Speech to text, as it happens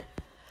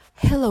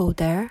Hello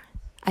there,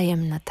 I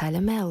am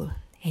Natalia Melo,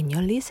 and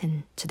you're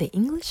listening to the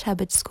English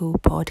Habit School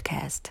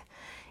podcast,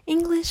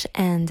 English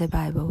and the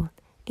Bible,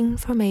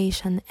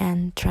 Information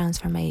and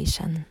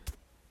Transformation.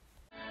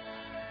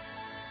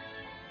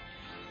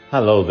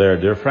 Hello there,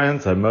 dear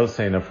friends. I'm Mo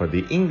Sainer for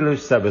the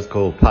English Sabbath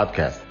School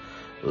podcast.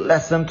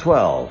 Lesson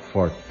 12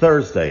 for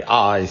Thursday.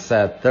 I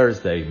said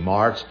Thursday,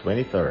 March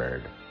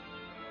 23rd.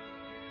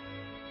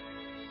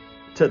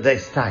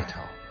 Today's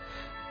title,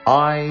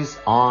 Eyes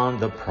on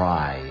the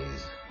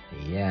Prize.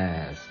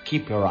 Yes,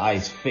 keep your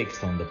eyes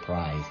fixed on the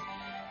prize.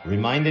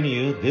 Reminding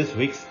you, this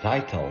week's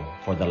title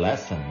for the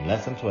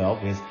lesson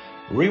 12 is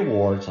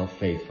Rewards of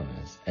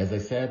Faithfulness. As I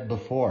said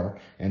before,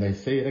 and I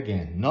say it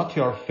again, not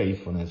your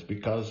faithfulness,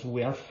 because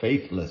we are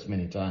faithless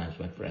many times,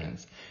 my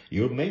friends.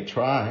 You may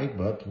try,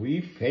 but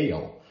we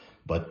fail.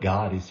 But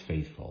God is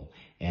faithful,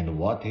 and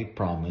what He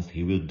promised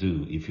He will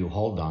do if you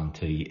hold on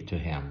to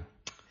Him.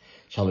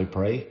 Shall we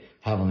pray?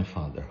 Heavenly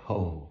Father,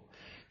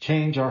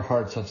 change our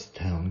hearts of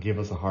stone, give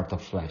us a heart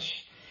of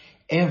flesh.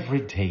 Every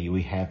day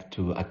we have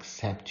to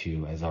accept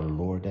You as our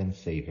Lord and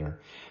Savior,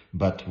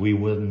 but we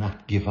will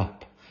not give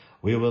up.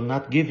 We will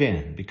not give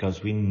in,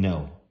 because we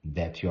know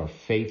that Your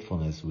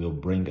faithfulness will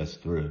bring us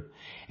through.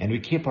 And we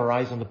keep our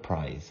eyes on the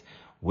prize,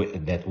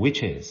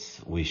 which is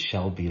we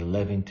shall be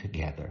living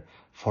together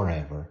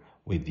forever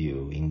with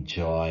You in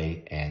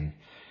joy and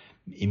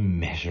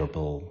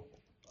immeasurable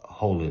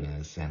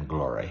holiness and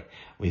glory.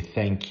 We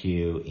thank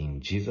You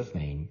in Jesus'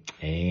 name.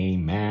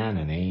 Amen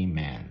and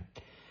amen.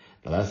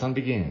 The lesson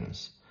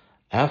begins.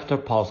 After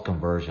Paul's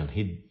conversion,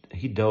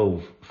 he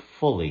dove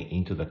fully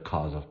into the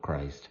cause of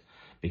Christ.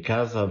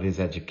 Because of his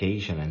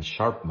education and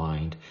sharp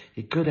mind,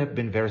 he could have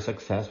been very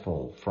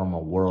successful from a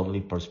worldly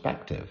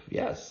perspective.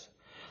 Yes.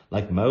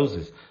 Like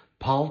Moses,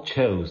 Paul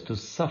chose to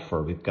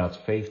suffer with God's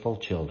faithful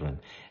children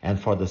and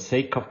for the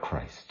sake of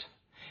Christ.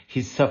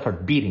 He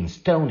suffered beating,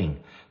 stoning,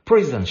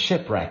 prison,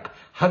 shipwreck,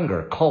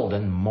 hunger, cold,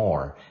 and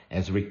more,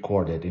 as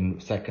recorded in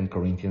 2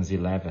 Corinthians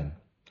 11.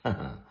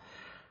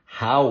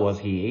 How was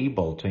he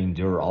able to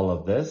endure all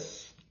of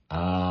this?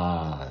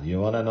 You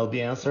want to know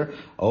the answer?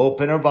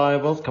 Open your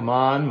Bibles. Come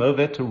on, move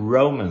it to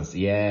Romans.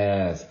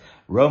 Yes,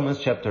 Romans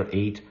chapter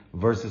 8,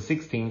 verses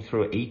 16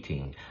 through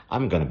 18.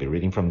 I'm going to be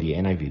reading from the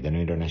NIV, the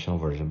New International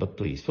Version, but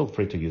please feel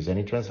free to use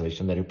any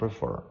translation that you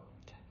prefer.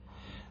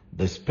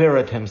 The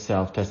Spirit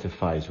Himself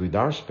testifies with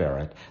our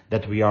spirit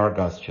that we are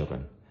God's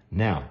children.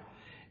 Now,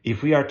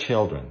 if we are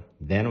children,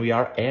 then we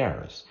are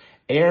heirs,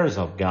 heirs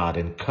of God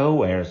and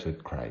co-heirs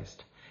with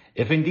Christ.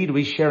 If indeed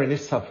we share in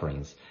His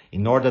sufferings,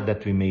 in order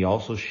that we may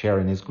also share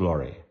in His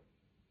glory.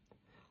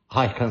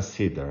 I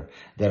consider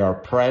that our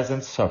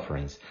present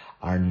sufferings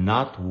are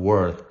not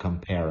worth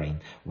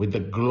comparing with the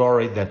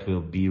glory that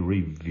will be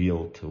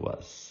revealed to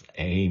us.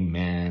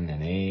 Amen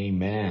and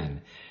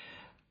amen.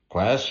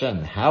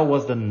 Question, how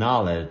was the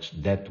knowledge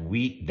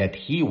that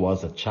He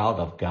was a child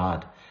of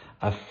God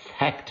a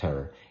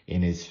factor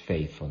in His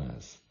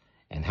faithfulness?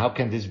 And how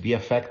can this be a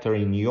factor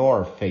in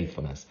your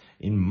faithfulness,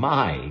 in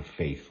my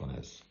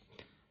faithfulness?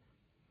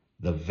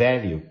 The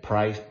value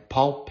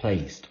Paul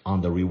placed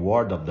on the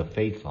reward of the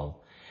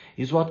faithful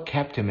is what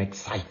kept him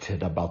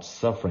excited about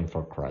suffering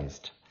for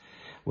Christ.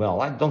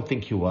 Well, I don't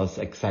think he was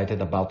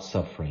excited about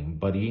suffering,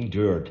 but he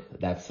endured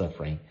that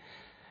suffering.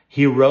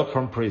 He wrote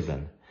from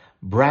prison,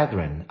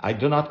 Brethren, I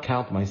do not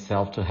count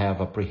myself to have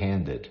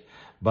apprehended,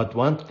 but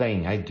one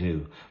thing I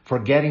do,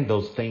 forgetting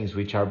those things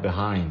which are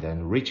behind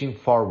and reaching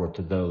forward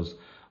to those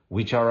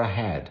which are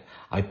ahead,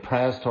 I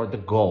press toward the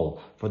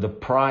goal for the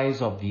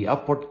prize of the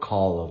upward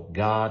call of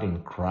God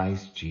in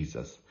Christ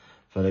Jesus.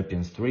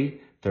 Philippians 3,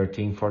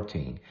 13,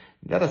 14.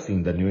 Let us see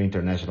in the New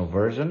International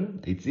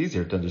Version. It's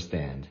easier to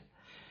understand.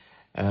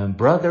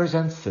 Brothers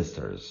and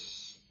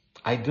sisters,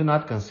 I do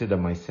not consider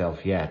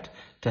myself yet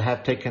to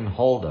have taken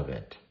hold of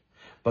it.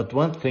 But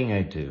one thing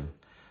I do,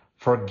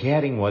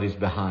 forgetting what is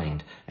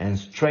behind and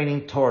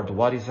straining toward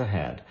what is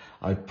ahead,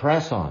 I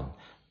press on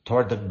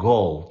toward the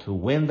goal to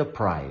win the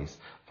prize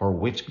for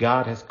which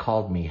God has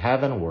called me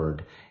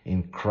heavenward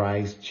in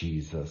Christ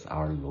Jesus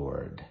our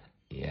Lord.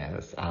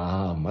 Yes,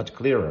 much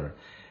clearer.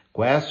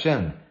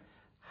 Question,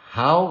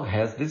 how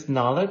has this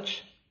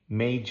knowledge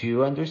made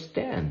you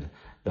understand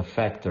the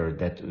factor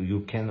that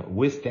you can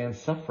withstand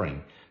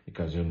suffering?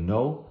 Because you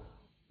know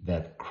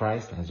that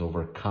Christ has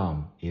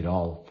overcome it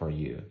all for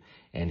you,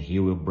 and He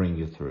will bring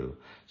you through.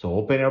 So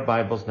open your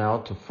Bibles now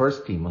to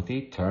 1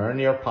 Timothy. Turn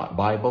your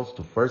Bibles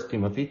to 1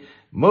 Timothy.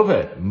 Move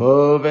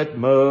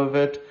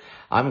it.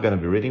 I'm going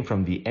to be reading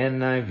from the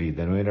NIV,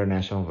 the New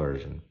International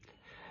Version.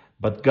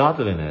 But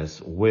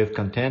godliness with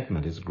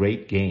contentment is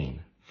great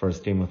gain. 1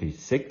 Timothy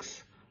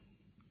 6,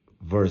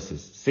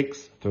 verses 6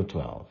 through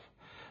 12.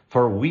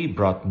 For we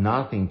brought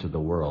nothing to the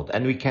world,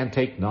 and we can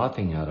take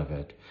nothing out of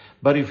it.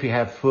 But if we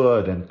have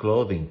food and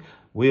clothing,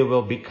 we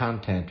will be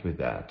content with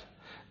that.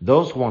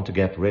 Those who want to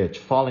get rich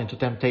fall into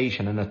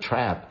temptation and a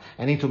trap,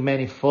 and into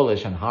many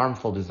foolish and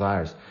harmful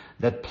desires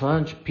that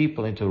plunge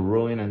people into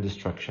ruin and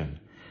destruction.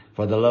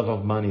 For the love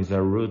of money is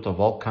a root of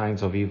all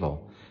kinds of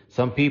evil.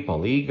 Some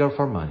people, eager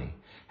for money,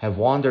 have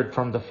wandered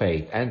from the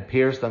faith and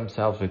pierced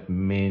themselves with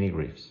many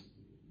griefs.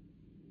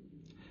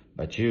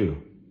 But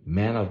you,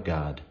 men of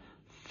God,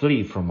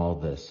 flee from all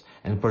this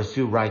and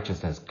pursue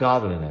righteousness,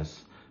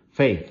 godliness,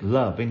 faith,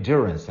 love,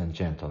 endurance, and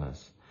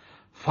gentleness.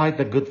 Fight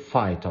the good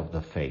fight of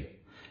the faith.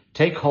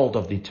 Take hold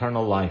of the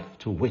eternal life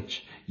to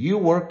which you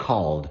were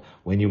called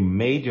when you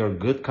made your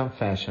good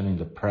confession in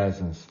the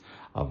presence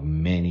of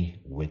many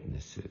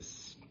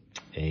witnesses.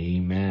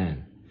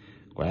 Amen.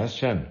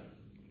 Question.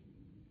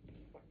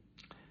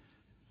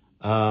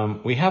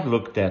 We have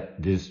looked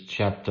at this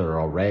chapter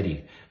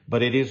already,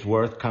 but it is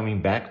worth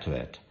coming back to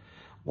it.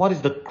 What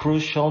is the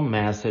crucial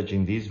message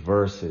in these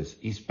verses,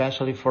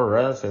 especially for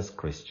us as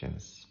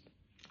Christians?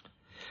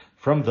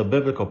 From the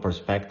biblical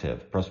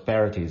perspective,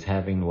 prosperity is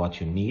having what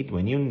you need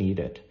when you need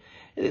it.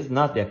 It is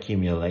not the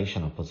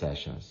accumulation of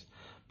possessions.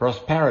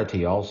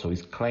 Prosperity also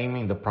is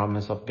claiming the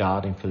promise of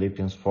God in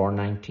Philippians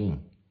 4:19.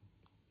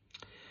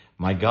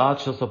 My God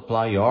shall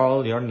supply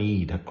all your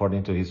need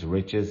according to his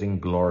riches in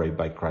glory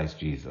by Christ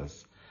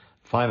Jesus.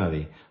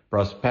 Finally,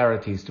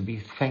 prosperity is to be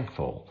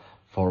thankful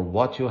for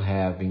what you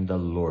have in the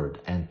Lord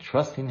and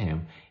trust in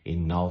him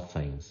in all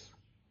things.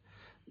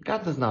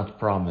 God does not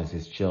promise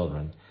his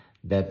children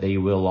that they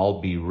will all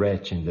be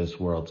rich in this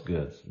world's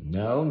goods.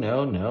 No.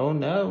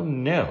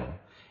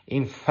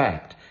 In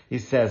fact, he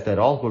says that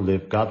all who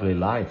live godly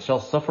lives shall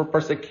suffer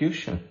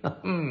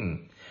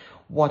persecution.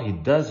 What he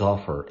does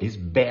offer is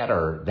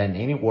better than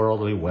any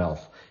worldly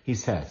wealth. He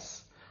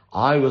says,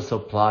 I will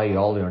supply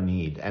all your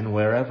need, and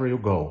wherever you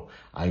go,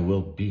 I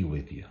will be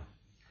with you.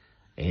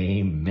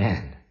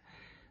 Amen.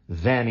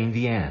 Then in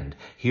the end,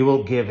 he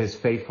will give his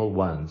faithful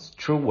ones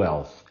true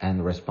wealth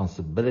and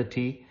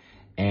responsibility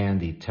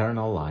and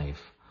eternal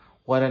life.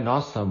 What an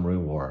awesome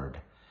reward.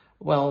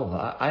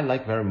 Well, I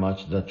like very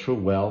much the true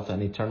wealth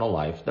and eternal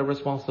life. The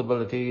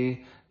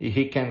responsibility,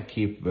 he can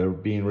keep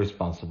being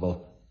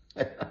responsible.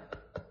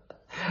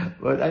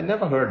 But I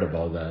never heard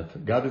about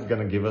that. God is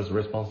going to give us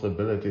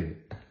responsibility.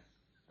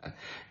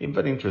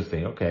 But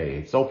interesting. Okay,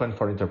 it's open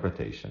for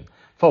interpretation.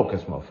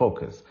 Focus.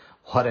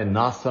 What an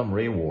awesome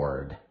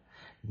reward.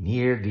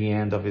 Near the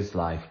end of his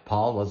life,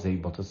 Paul was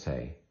able to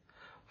say,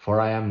 for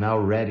I am now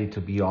ready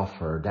to be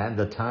offered, and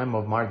the time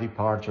of my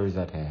departure is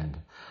at hand.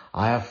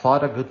 I have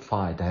fought a good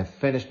fight. I have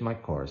finished my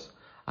course.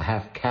 I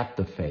have kept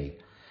the faith.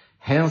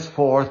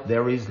 Henceforth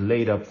there is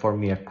laid up for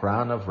me a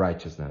crown of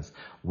righteousness,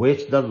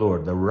 which the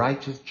Lord, the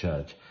righteous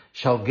judge,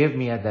 shall give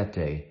me at that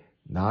day,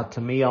 not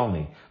to me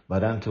only,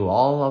 but unto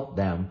all of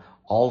them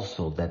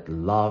also that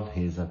love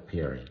his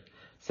appearing.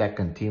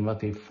 2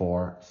 Timothy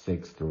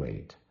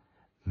 4:6-8.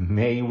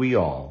 May we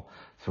all,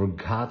 through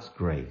God's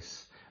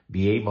grace,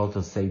 be able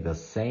to say the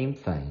same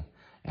thing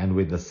and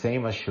with the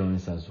same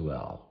assurance as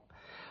well.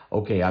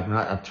 Okay,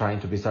 I'm trying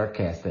to be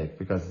sarcastic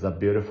because it's a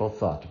beautiful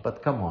thought.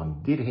 But come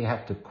on, did he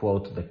have to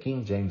quote the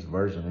King James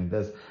Version in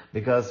this?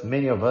 Because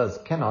many of us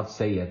cannot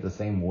say it the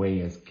same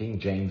way as King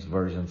James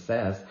Version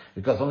says,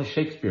 because only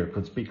Shakespeare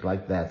could speak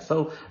like that.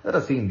 So let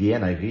us see in the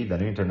NIV, the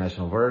New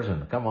International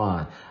Version. Come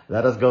on,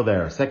 let us go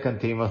there. 2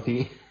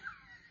 Timothy.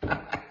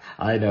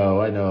 I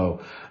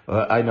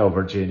know,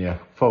 Virginia.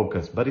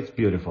 Focus, but it's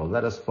beautiful.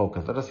 Let us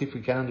focus. Let us see if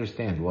we can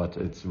understand what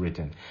it's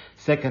written.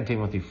 2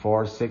 Timothy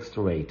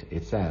 4:6-8.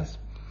 It says,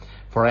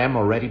 for I am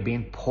already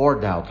being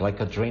poured out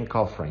like a drink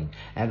offering,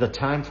 and the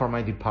time for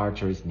my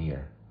departure is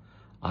near.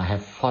 I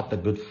have fought the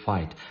good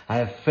fight. I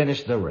have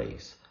finished the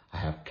race. I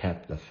have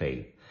kept the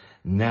faith.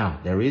 Now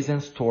there is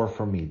in store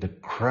for me the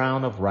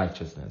crown of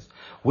righteousness,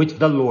 which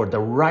the Lord, the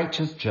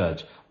righteous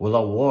judge, will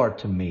award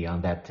to me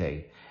on that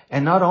day.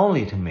 And not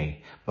only to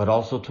me, but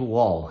also to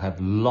all have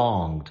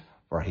longed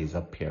for his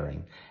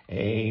appearing.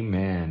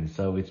 Amen.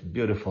 So it's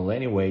beautiful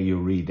any way you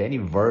read, any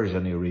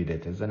version you read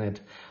it, isn't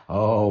it?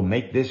 Oh,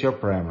 make this your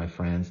prayer, my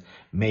friends.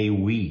 May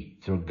we,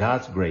 through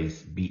God's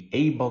grace, be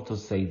able to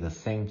say the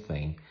same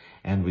thing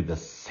and with the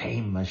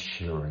same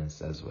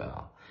assurance as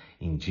well.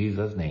 In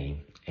Jesus'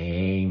 name,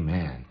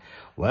 amen.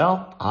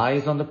 Well,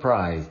 eyes on the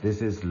prize.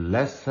 This is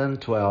lesson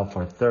 12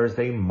 for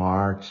Thursday,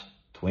 March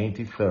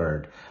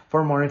 23rd.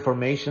 For more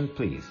information,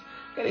 please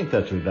get in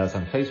touch with us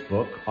on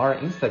Facebook or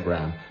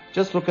Instagram.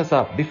 Just look us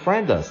up,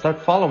 befriend us,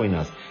 start following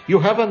us. You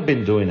haven't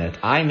been doing it,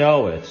 I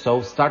know it,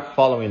 so start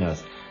following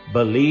us.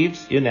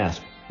 Believes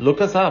UNESCO.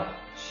 Look us up,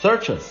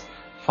 search us,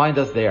 find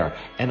us there.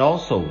 And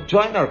also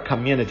join our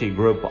community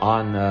group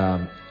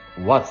on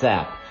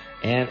WhatsApp.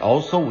 And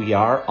also we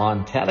are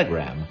on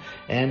Telegram.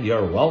 And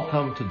you're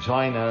welcome to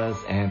join us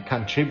and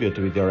contribute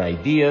with your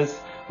ideas,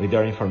 with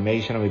your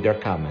information, with your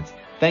comments.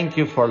 Thank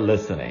you for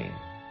listening.